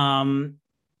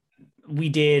we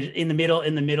did in the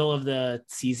middle of the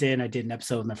season, I did an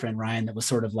episode with my friend Ryan that was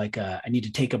sort of like I need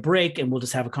to take a break and we'll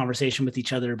just have a conversation with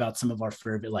each other about some of our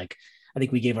favorite, like, I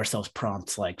think we gave ourselves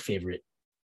prompts like favorite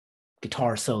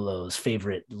guitar solos,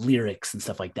 favorite lyrics and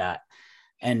stuff like that.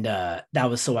 And that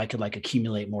was so I could like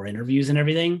accumulate more interviews and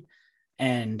everything.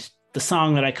 And the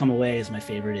song that I come away as my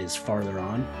favorite is Farther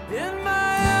On. In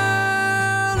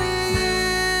my early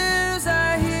years,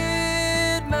 I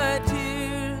hid my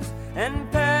tears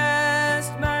and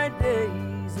passed my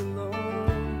days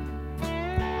alone,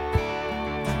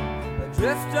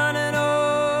 adrift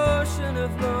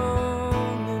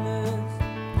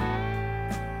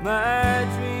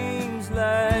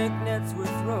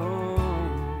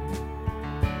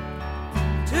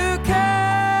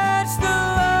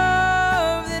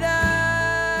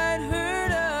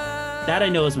that I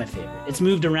know is my favorite. It's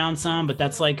moved around some, but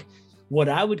that's like what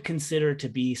I would consider to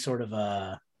be sort of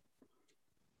a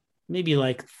maybe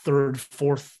like third,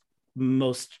 fourth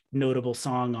most notable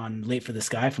song on Late for the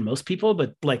Sky for most people.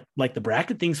 But like the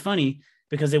bracket thing's funny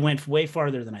because it went way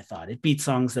farther than I thought. It beat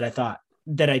songs that I thought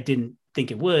that I didn't think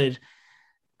it would.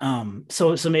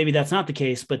 So maybe that's not the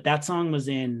case, but that song was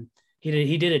in,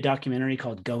 he did a documentary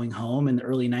called Going Home in the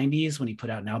early 90s when he put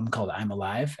out an album called I'm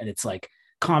Alive. And it's like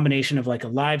combination of like a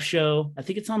live show. I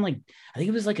think it's on I think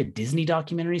it was like a Disney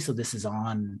documentary. So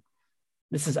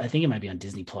I think it might be on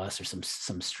Disney Plus or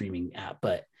some streaming app,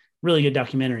 but really good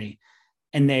documentary.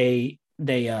 And they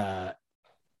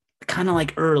kind of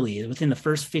like early within the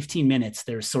first 15 minutes,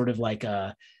 there's sort of like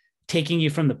taking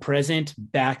you from the present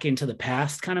back into the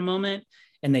past kind of moment.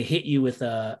 And they hit you with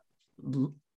a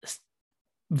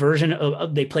version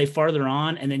of they play farther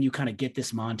on. And then you kind of get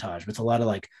this montage with a lot of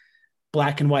like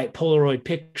black and white Polaroid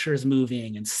pictures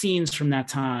moving and scenes from that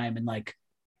time. And like,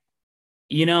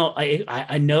 you know,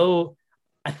 I know,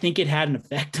 I think it had an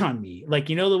effect on me. Like,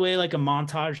 you know, the way like a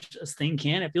montage thing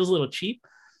can, it feels a little cheap,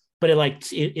 but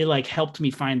it like helped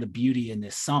me find the beauty in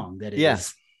this song that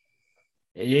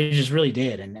it just really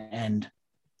did. And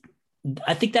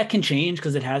I think that can change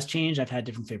because it has changed. I've had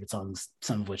different favorite songs,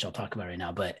 some of which I'll talk about right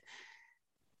now, but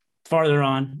Farther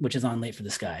On, which is on Late for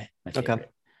the Sky, my favorite.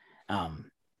 Okay.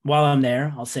 While I'm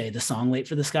there, I'll say the song Late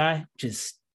for the Sky, which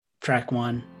is track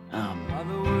 1. All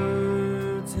the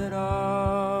words had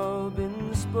all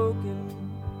been spoken,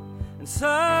 and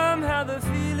somehow the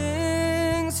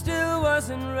feeling still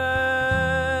wasn't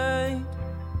right.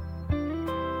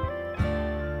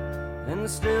 And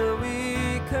still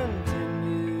we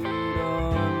continued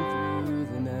on through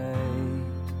the night,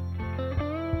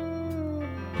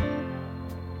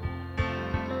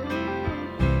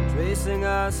 tracing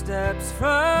our steps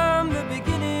from the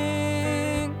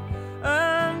beginning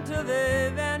until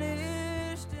they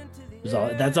vanished into the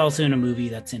air. That's also in a movie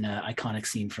that's in an iconic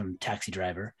scene from Taxi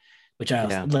Driver, which I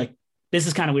also, like, this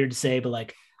is kind of weird to say, but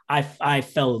like I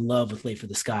fell in love with Late for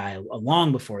the Sky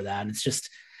long before that. And it's just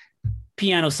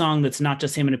piano song that's not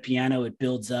just him and a piano. It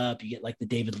builds up. You get like the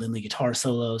David Lindley guitar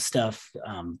solo stuff,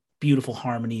 beautiful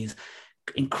harmonies,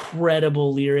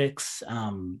 incredible lyrics.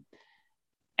 But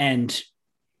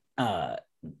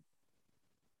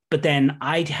then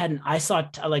I've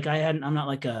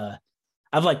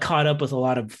like caught up with a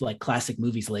lot of like classic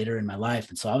movies later in my life.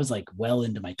 And so I was like well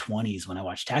into my 20s when I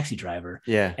watched Taxi Driver.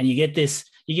 Yeah. And you get this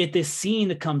scene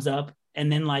that comes up, and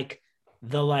then like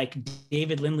the like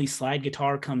David Lindley slide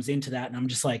guitar comes into that. And I'm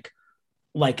just like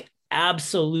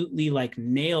absolutely like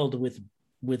nailed with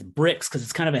bricks. Cause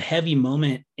it's kind of a heavy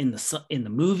moment in the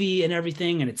movie and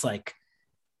everything. And it's like,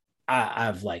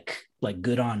 I've like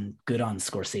good on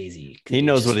Scorsese. He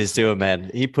knows what he's doing,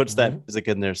 man. He puts that music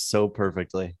in there so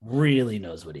perfectly. Really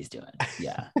knows what he's doing.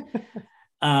 Yeah.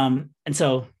 And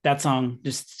so that song,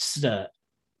 just an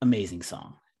amazing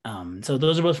song. So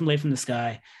those are both from Late from the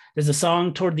Sky. There's a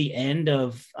song toward the end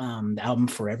of the album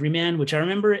For Every Man, which I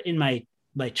remember in my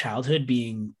childhood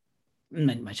being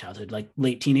like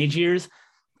late teenage years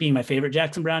being my favorite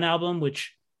Jackson Browne album,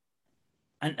 which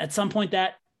at some point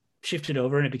that shifted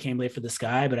over and it became Late for the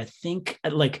Sky. But I think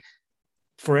like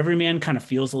For Every Man kind of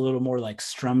feels a little more like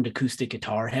strummed acoustic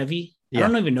guitar heavy. Yeah. I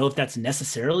don't even know if that's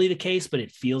necessarily the case, but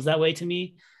it feels that way to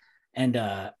me. And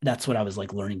that's what I was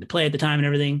like learning to play at the time and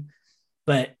everything.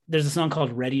 But there's a song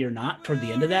called Ready or Not toward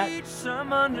the end of that.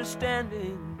 Some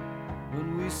understanding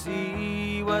when we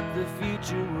see what the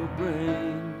future will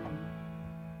bring.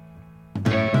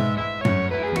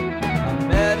 I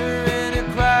met her in a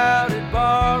crowded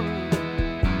barroom,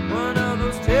 one of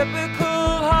those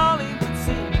typical Hollywood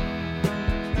scenes.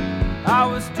 I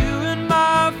was doing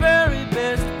my very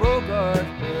best Bogart,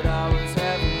 but I was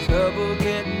having trouble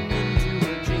getting into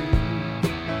her jeans.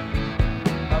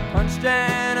 I punched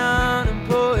an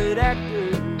unemployed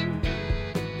actor,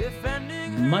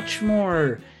 defending much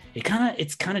more.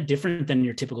 It's kind of different than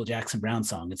your typical Jackson Browne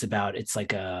song. It's about a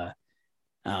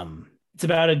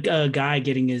guy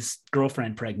getting his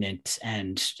girlfriend pregnant,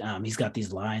 and he's got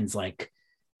these lines like,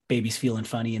 "Baby's feeling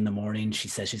funny in the morning. She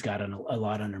says she's got a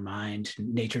lot on her mind.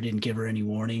 Nature didn't give her any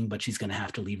warning, but she's going to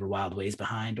have to leave her wild ways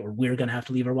behind, or we're going to have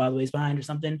to leave our wild ways behind," or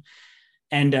something.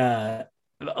 And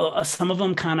some of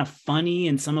them kind of funny,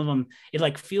 and some of them it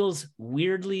like feels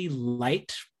weirdly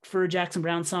light for a Jackson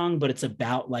Browne song, but it's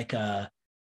about like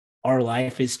our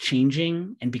life is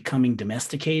changing and becoming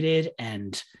domesticated,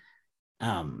 and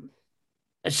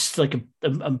it's just like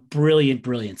a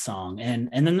brilliant song. And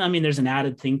then, I mean, there's an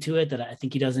added thing to it that I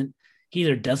think he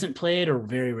either doesn't play it or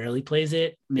very rarely plays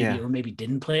it, or maybe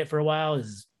didn't play it for a while,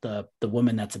 is the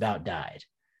woman that's about died.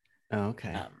 Oh,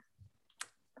 okay.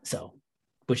 So,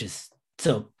 which is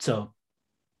so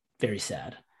very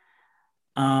sad.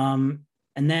 And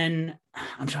then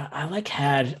I'm trying.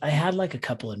 I had like a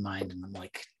couple in mind, and I'm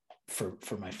like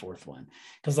for my fourth one,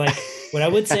 because like what I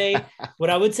would say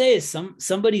is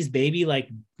somebody's baby like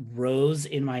rose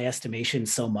in my estimation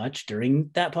so much during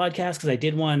that podcast, because I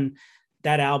did one.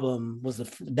 That album was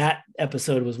that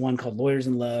episode was one called Lawyers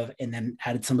in Love, and then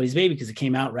added Somebody's Baby because it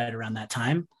came out right around that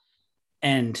time.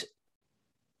 And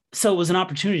so it was an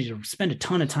opportunity to spend a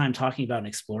ton of time talking about and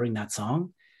exploring that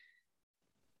song.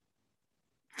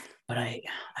 But I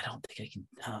don't think I can.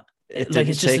 It's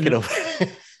just take it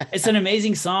away. It's an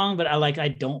amazing song, but I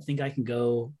don't think I can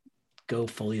go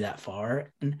fully that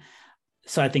far. And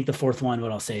so I think the fourth one,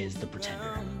 what I'll say, is The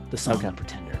Pretender, the song The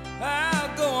Pretender.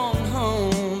 I'll go on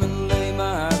home and lay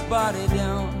my body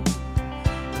down.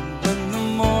 And when the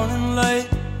morning light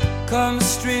comes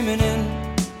streaming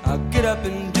in, I'll get up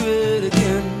and do it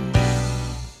again.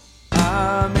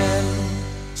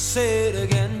 Amen. Say it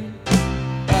again.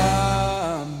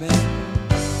 Amen.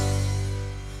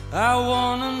 I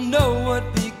wanna know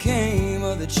what became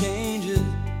of the changes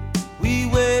we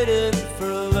waited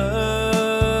for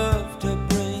love to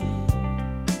bring.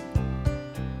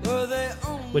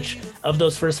 Which of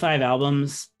those first 5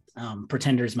 albums,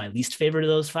 Pretender is my least favorite of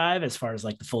those 5 as far as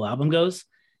like the full album goes.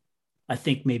 I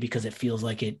think maybe because it feels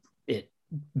like it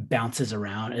bounces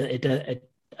around.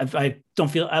 I don't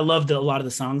feel, I loved a lot of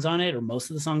the songs on it, or most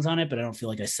of the songs on it, but I don't feel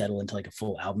like I settle into like a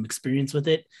full album experience with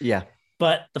it. Yeah.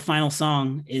 But the final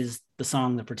song is the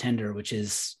song The Pretender, which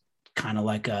is kind of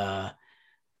like a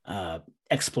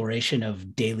exploration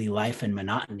of daily life and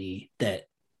monotony that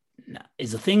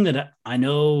is a thing that I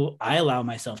know I allow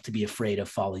myself to be afraid of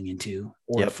falling into,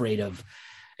 or afraid of.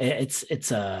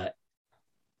 It's a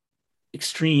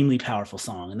extremely powerful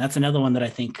song. And that's another one that I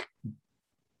think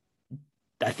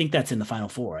that's in the final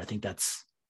 4. I think that's,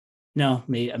 no,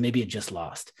 maybe it just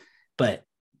lost, but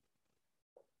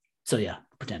so yeah,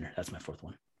 Pretender, that's my fourth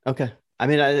one. Okay. I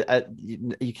mean,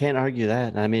 you can't argue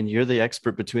that. I mean, you're the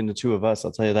expert between the two of us.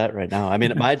 I'll tell you that right now. I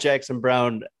mean, my Jackson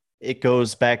Browne, it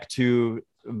goes back to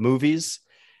movies.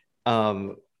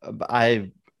 My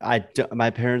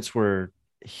parents were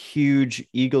huge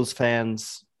Eagles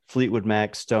fans, Fleetwood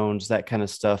Mac, Stones, that kind of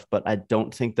stuff. But I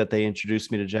don't think that they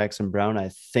introduced me to Jackson Browne. I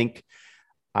think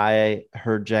I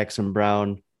heard Jackson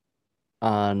Browne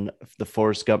on the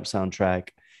Forrest Gump soundtrack,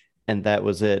 and that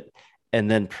was it. And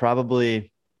then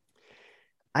probably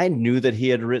I knew that he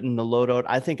had written The Loadout.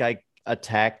 I think I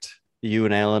attacked you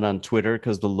and Alan on Twitter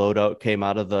because The Loadout came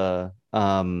out of the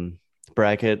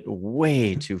bracket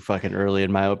way too fucking early,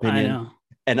 in my opinion. I know.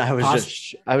 And I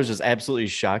was just absolutely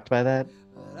shocked by that.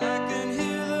 I can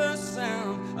hear the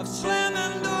sound of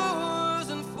slamming doors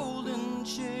and folding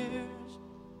chairs,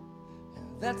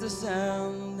 and that's a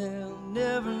sound they'll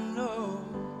never know.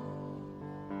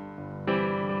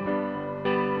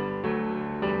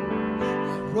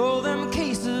 Roll them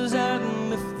cases out and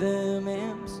lift them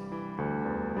amps,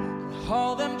 and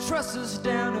haul them trusses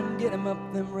down and get them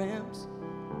up them ramps.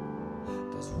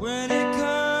 Cause when it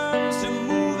comes to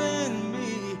moving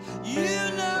me, you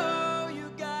know you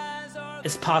guys are.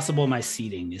 It's possible my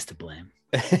seating is to blame,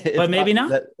 but maybe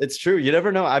not. It's true. You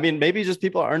never know. I mean, maybe just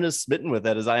people aren't as smitten with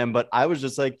that as I am, but I was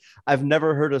just like, I've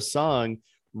never heard a song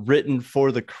written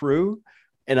for the crew.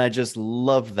 And I just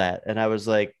love that. And I was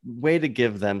like, way to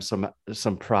give them some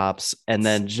props. And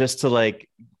then just to like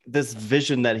this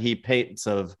vision that he paints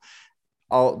of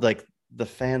all, like, the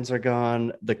fans are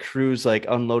gone, the crew's like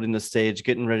unloading the stage,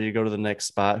 getting ready to go to the next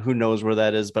spot. Who knows where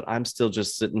that is, but I'm still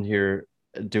just sitting here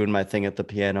doing my thing at the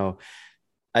piano.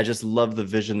 I just love the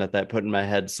vision that put in my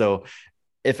head. So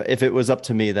if it was up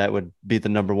to me, that would be the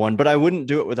number one, but I wouldn't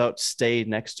do it without Stay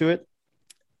next to it.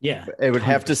 Yeah, it would 100%.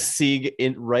 Have to seeg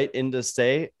in right into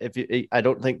Stay. I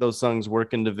don't think those songs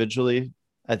work individually.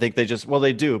 I think they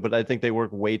do, but I think they work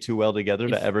way too well together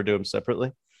to ever do them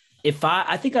separately.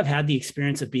 I think I've had the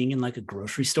experience of being in like a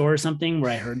grocery store or something where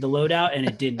I heard The Loadout and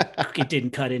it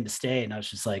didn't cut into Stay, and I was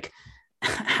just like,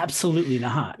 absolutely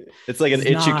not. It's like an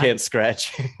itch you can't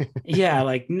scratch. Yeah,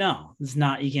 like, no, it's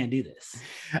not. You can't do this.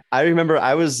 I remember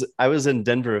I was in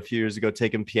Denver a few years ago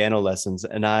taking piano lessons,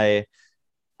 and I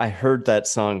heard that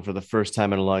song for the first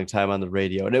time in a long time on the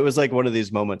radio. And it was like one of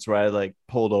these moments where I like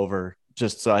pulled over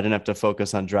just so I didn't have to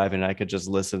focus on driving. I could just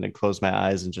listen and close my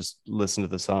eyes and just listen to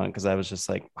the song. Cause I was just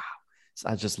like, wow,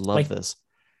 I just love like, this.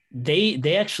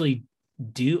 They actually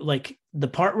do, like, the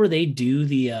part where they do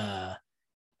the,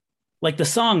 like, the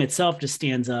song itself just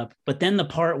stands up, but then the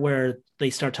part where they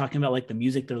start talking about like the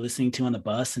music they're listening to on the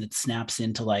bus, and it snaps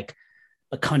into like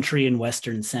a country and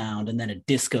Western sound and then a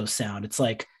disco sound. It's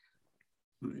like,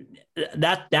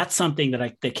 that's something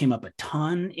that came up a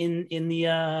ton in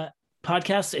the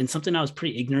podcast, and something I was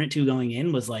pretty ignorant to going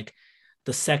in was like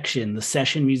the session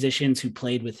musicians who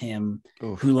played with him,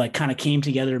 who like kind of came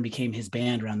together and became his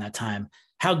band around that time,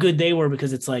 how good they were,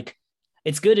 because it's like,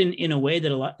 it's good in a way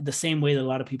that the same way that a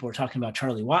lot of people are talking about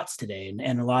Charlie Watts today.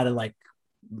 And a lot of like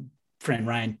friend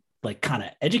Ryan, like kind of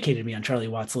educated me on Charlie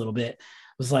Watts a little bit,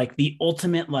 was like the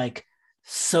ultimate, like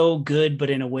so good, but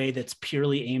in a way that's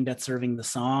purely aimed at serving the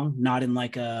song, not in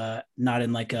like a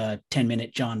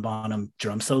 10-minute John Bonham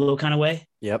drum solo kind of way.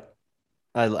 Yep.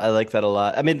 I like that a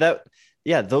lot. I mean,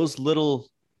 those little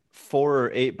 4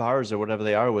 or 8 bars or whatever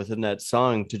they are within that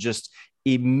song, to just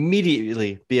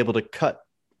immediately be able to cut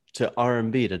to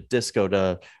R&B, to disco,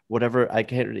 to whatever. I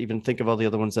can't even think of all the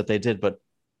other ones that they did, but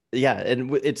yeah,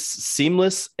 and it's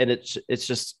seamless, and it's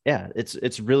just, yeah,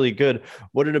 it's really good.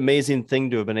 What an amazing thing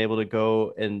to have been able to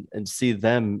go and see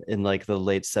them in like the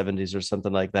late 70s or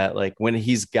something like that. Like when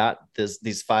he's got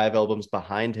these 5 albums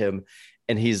behind him,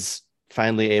 and he's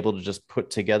finally able to just put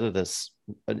together this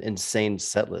insane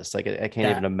set list. Like I can't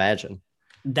even imagine.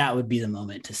 That would be the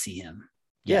moment to see him.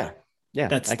 Yeah.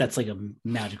 That's like a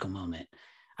magical moment.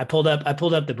 I pulled up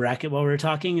the bracket while we were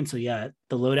talking, and so yeah,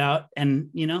 the Loadout, and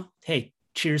hey,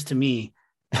 cheers to me.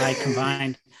 I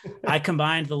combined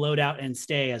the Loadout and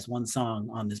Stay as one song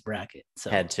on this bracket.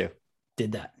 So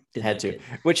did that.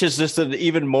 Which is just an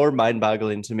even more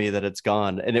mind-boggling to me that it's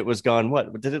gone. And it was gone.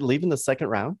 What did it leave in the second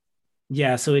round?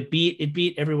 Yeah, so it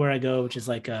beat Everywhere I Go, which is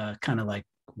like a kind of like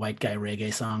white guy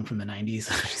reggae song from the 90s.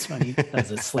 It's funny.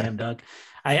 That's a slam dunk.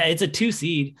 It's a 2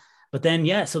 seed, but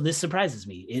then so this surprises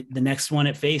me. The next one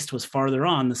it faced was Farther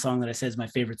On, the song that I said is my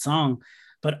favorite song.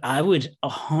 But I would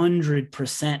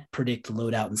 100% predict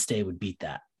Loadout and Stay would beat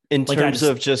that. In terms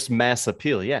of just mass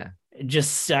appeal, yeah. I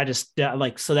just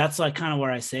like, so that's like kind of where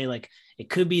I say, like,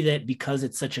 it could be that because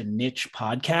it's such a niche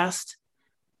podcast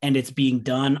and it's being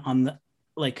done on the,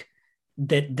 like,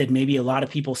 that maybe a lot of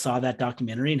people saw that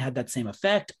documentary and had that same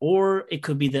effect. Or it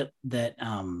could be that the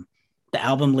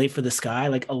album Late for the Sky,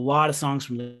 like a lot of songs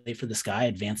from Late for the Sky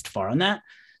advanced far on that.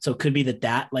 So it could be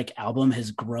that like album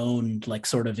has grown like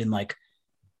sort of in like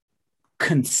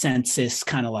consensus,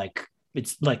 kind of like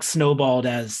it's like snowballed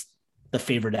as the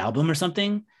favorite album or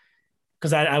something,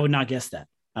 because I would not guess that.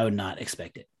 I would not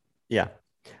expect it. Yeah,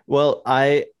 well,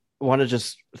 I want to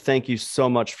just thank you so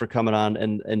much for coming on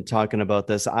and talking about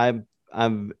this.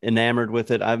 I'm enamored with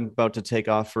it. I'm about to take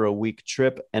off for a week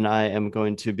trip, and I am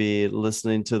going to be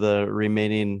listening to the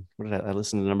remaining, I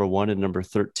listened to number 1 and number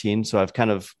 13, so I've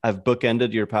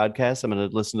bookended your podcast. I'm going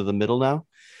to listen to the middle now,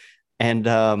 and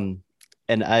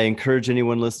I encourage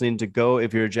anyone listening to go.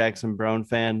 If you're a Jackson Browne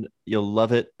fan, you'll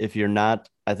love it. If you're not,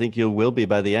 I think you will be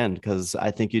by the end, because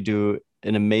I think you do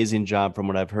an amazing job from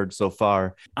what I've heard so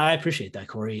far. I appreciate that,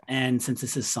 Corey. And since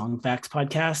this is Song Facts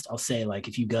podcast, I'll say, like,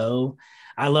 if you go,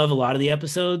 I love a lot of the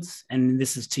episodes, and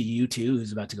this is to you too,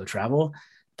 who's about to go travel.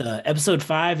 The episode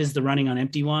 5 is the Running on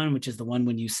Empty one, which is the one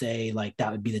when you say like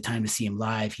that would be the time to see him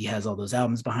live. He has all those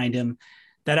albums behind him.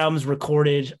 That album's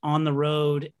recorded on the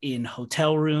road, in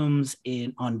hotel rooms,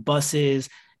 on buses,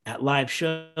 at live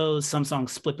shows. Some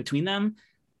songs split between them.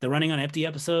 The Running on Empty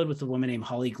episode with a woman named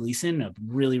Holly Gleason, a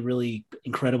really, really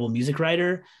incredible music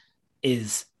writer,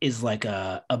 is like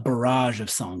a barrage of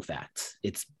song facts.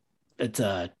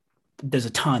 There's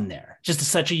a ton there. Just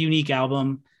such a unique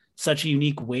album, such a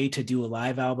unique way to do a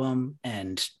live album,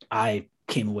 and I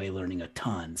came away learning a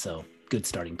ton. So good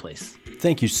starting place.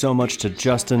 Thank you so much to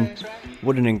Justin.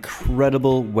 What an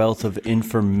incredible wealth of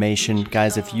information.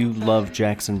 Guys, if you love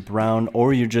Jackson Browne,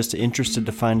 or you're just interested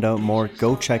to find out more,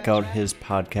 go check out his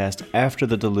podcast, After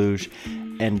the Deluge.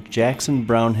 And Jackson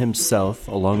Browne himself,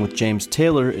 along with James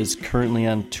Taylor, is currently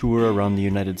on tour around the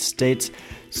United States.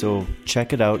 So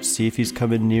check it out. See if he's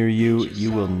coming near you.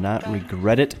 You will not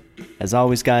regret it. As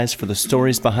always, guys, for the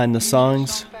stories behind the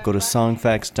songs, go to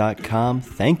songfacts.com.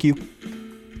 Thank you.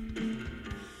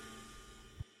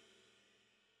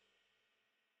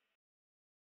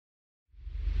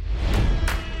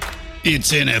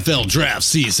 It's NFL draft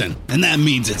season, and that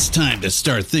means it's time to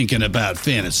start thinking about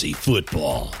fantasy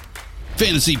football.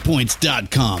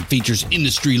 FantasyPoints.com features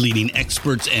industry-leading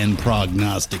experts and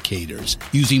prognosticators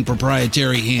using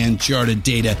proprietary hand-charted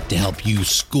data to help you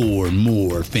score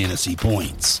more fantasy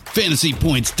points.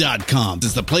 FantasyPoints.com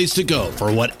is the place to go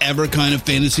for whatever kind of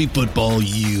fantasy football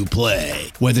you play.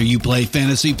 Whether you play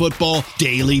fantasy football,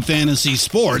 daily fantasy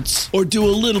sports, or do a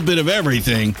little bit of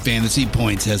everything, Fantasy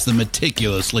Points has the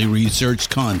meticulously researched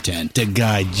content to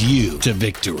guide you to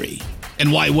victory.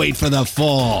 And why wait for the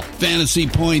fall? Fantasy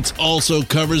Points also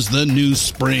covers the new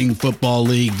spring football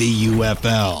league, the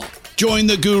UFL. Join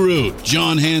the guru,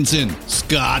 John Hansen,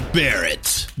 Scott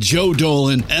Barrett, Joe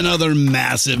Dolan, and other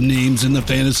massive names in the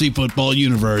fantasy football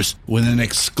universe with an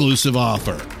exclusive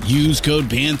offer. Use code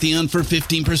Pantheon for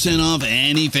 15% off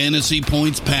any Fantasy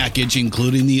Points package,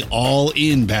 including the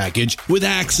all-in package, with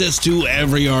access to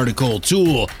every article,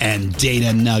 tool, and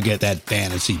data nugget that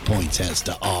Fantasy Points has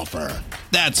to offer.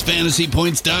 That's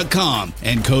fantasypoints.com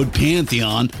and code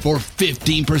Pantheon for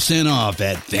 15% off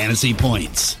at Fantasy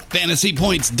Points.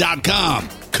 Fantasypoints.com,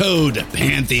 code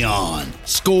Pantheon.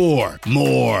 Score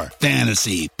more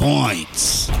fantasy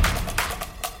points.